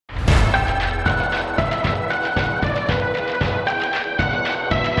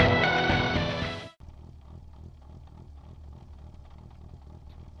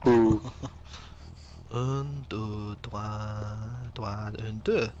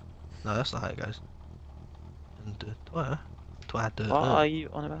Duh. No, that's not how it goes. What are you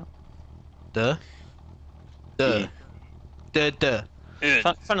on about? Duh. Duh. Duh. Duh.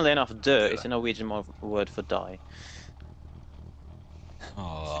 Funnily enough, duh is a Norwegian word for die.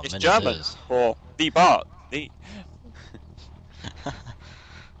 Oh, it's German for the bar. The.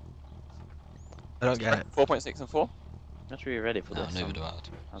 I don't get it. 4.6 and 4. Not really ready for No, this. neither do I.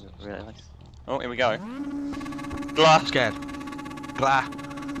 Really nice. Oh, here we go. I'm Glah. scared. Glah.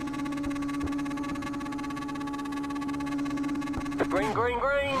 Green, green,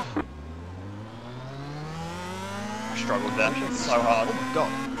 green. I struggled there so hard. Oh my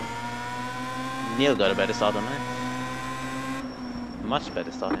god. Neil got a better start than me. Much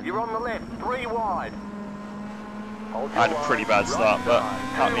better start. You're on the left, 3 wide. Hold I had a pretty bad start, but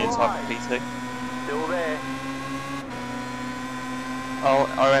cut me in time for PT. Still there. Oh,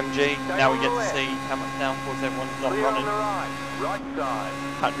 OMG, now we get to see how much downforce everyone's not Clear on running. the right. Right side.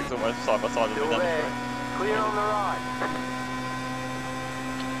 Patrick's almost side by side with me. Still there. Clear on the right.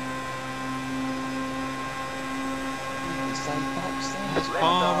 It's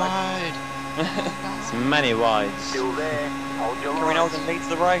far wide. It's many wides. Still there. Hold your Kerry line. Knowlden leads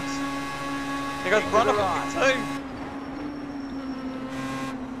the race. Here goes Keep to Brunner the right.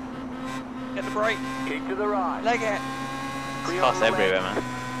 2. Get the brake. Keep to the right. Leg it. Clear Cars on the everywhere, left. man.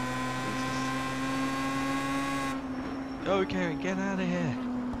 Go, Kerry, get out of here.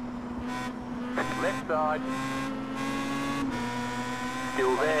 Left side.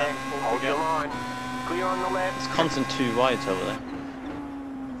 Still there. Hold your line. Clear on the left. It's constant 2 wides over there.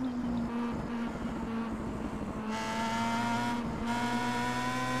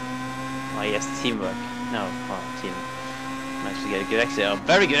 Oh yes, teamwork. No, oh, team. Managed to get a good exit. Oh,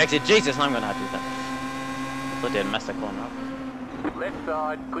 very good exit. Jesus, I'm gonna have to do that. I thought they had messed that corner up. Left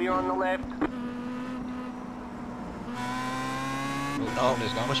side. Clear on the left. Oh,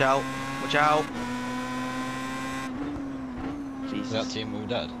 watch out. Watch out. Is that Jesus. team move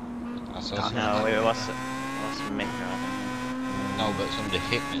dead? I saw something No, like it that. was Mick, I think. No, but somebody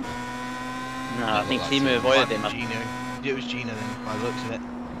hit me. No, I It think looked Timu like avoided him. Gino. It was Gino then, by the looks of it.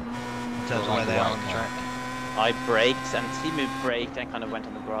 In terms of Like where they a are wild on the card. track. I braked and Timu braked and kind of went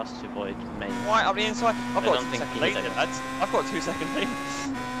on the grass to avoid me. Right up the inside. I've I got don't 2 think second he lead hit here, it. lads. I've got 2 second lead.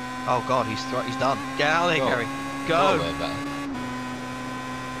 Oh god, he's done. Get out of there, Go. Kerry. Go Go! way better.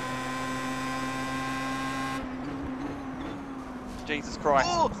 Jesus Christ.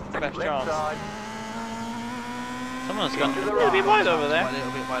 Oh. This is the best Left chance. side. Someone's gone To a the little bit right. wide over there. By a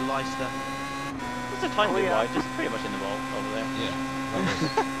little bit by Leicester. Just a tiny bit Clear. wide, just pretty much in the wall over there. Yeah. That was,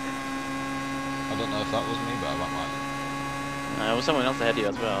 I don't know if that was me, but that might. There was someone else ahead of you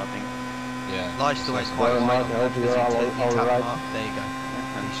as well, I think. Yeah. Leicester went So- quite Well, wide Mark, on I hope because you're he all took the attack right. mark. There you go.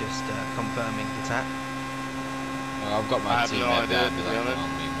 And he's just confirming the attack. I've got I my have team no there idea, behind to me be that can honest.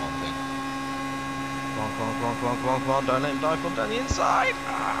 only mean one thing. Come on, come on, come on, come on, come on, come on. Don't let him dive from down the inside.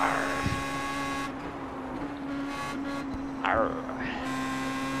 Arr.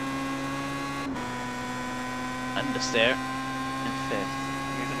 Understeer in 5th.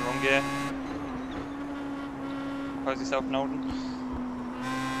 Using the wrong gear. Compose yourself, Knowlden.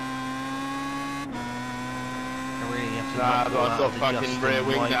 I really have to Nah, knock but all I've out got of the fucking Justin rear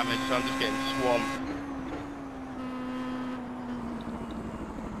wing White. damage, so I'm just getting swamped.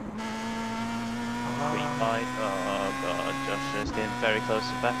 Green light. Oh god, Josh is getting very close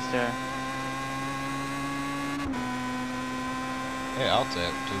to Baxter. Yeah, I'll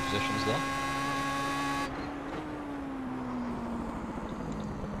take 2 positions there.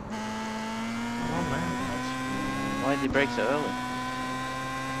 Oh man. Why did he brake so early?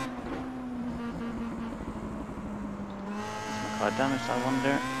 Is my car damaged, I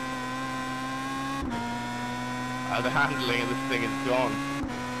wonder? The handling of this thing is gone.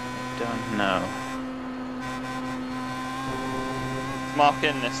 Don't know. Is Mark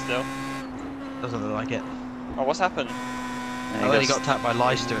in this still? Doesn't look like it. Oh, what's happened? And Oh, he goes- got tapped by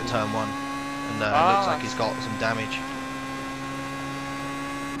Leicester at turn 1. And Ah. looks like he's got some damage.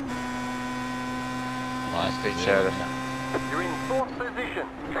 Nice. Good show. You're in 4th position.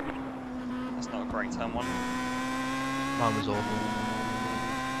 That's not a great turn 1. Mine was awful.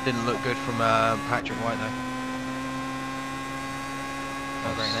 Didn't look good from Patrick White though.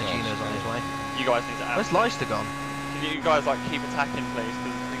 Oh great, now So Gino's on his way. You guys need to add. Where's Leicester gone? Can you guys like keep attacking, please?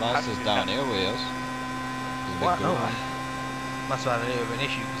 Leicester's down here with us. What? Oh. Must have had a little bit of an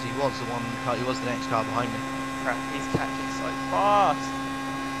issue because he was the one. He was the next car behind me. Crap, he's catching so fast.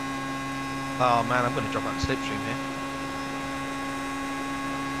 Oh man, I'm going to drop out the slipstream here.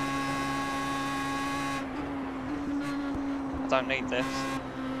 I don't need this.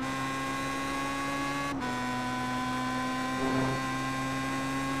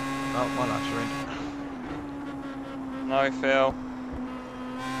 Oh, my laps are in. No, Phil.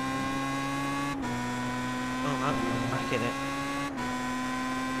 Oh no, back in it.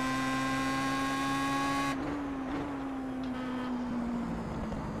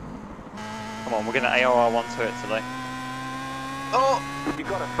 Come on, we're going to AOR 1 to it today. Oh! You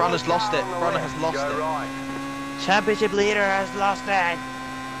got a Brun has lost it. on the Brun left. has lost Go it. right. Championship leader has lost it.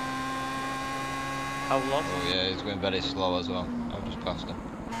 How lost? Oh yeah, he's going very slow as well. I've just passed him.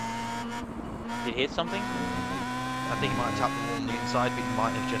 Did he hit something? I think he might have tapped the wall on the inside, but he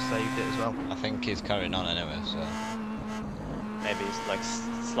might have just saved it as well. I think he's carrying on anyway, so... Maybe it's like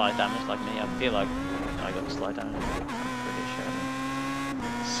slight damage like me. I feel like I got slight damage. I'm pretty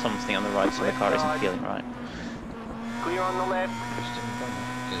sure. Something on the right side of the car isn't feeling right. Clear on the left. Christian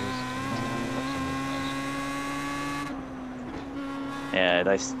Bennett is Yeah,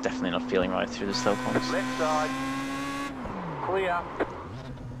 that's definitely not feeling right through the slow corners. Left side. Clear.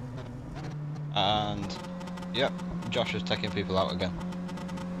 And... Yep, Josh is taking people out again.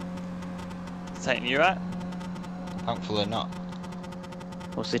 Taking you out? Thankfully not.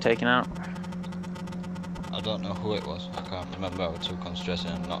 What's he taking out? I don't know who it was. I can't remember. I was too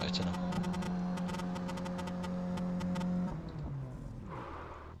concentrated on not hitting him.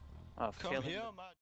 Oh, Come Phil. here, man.